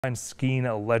Skiing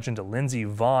legend Lindsey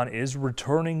Vonn is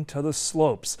returning to the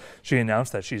slopes. She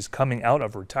announced that she's coming out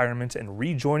of retirement and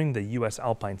rejoining the U.S.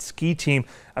 Alpine ski team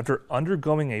after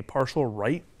undergoing a partial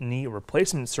right knee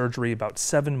replacement surgery about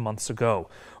 7 months ago.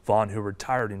 Vonn, who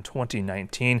retired in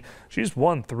 2019, she's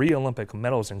won 3 Olympic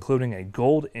medals, including a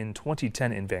gold in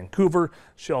 2010 in Vancouver.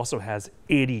 She also has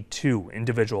 82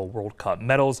 individual World Cup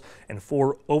medals and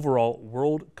 4 overall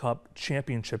World Cup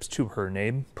championships to her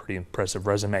name. Pretty impressive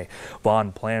resume.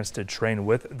 Vonn plans to train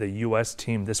with the U.S.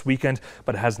 team this weekend,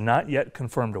 but has not yet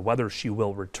confirmed whether she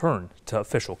will return to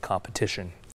official competition.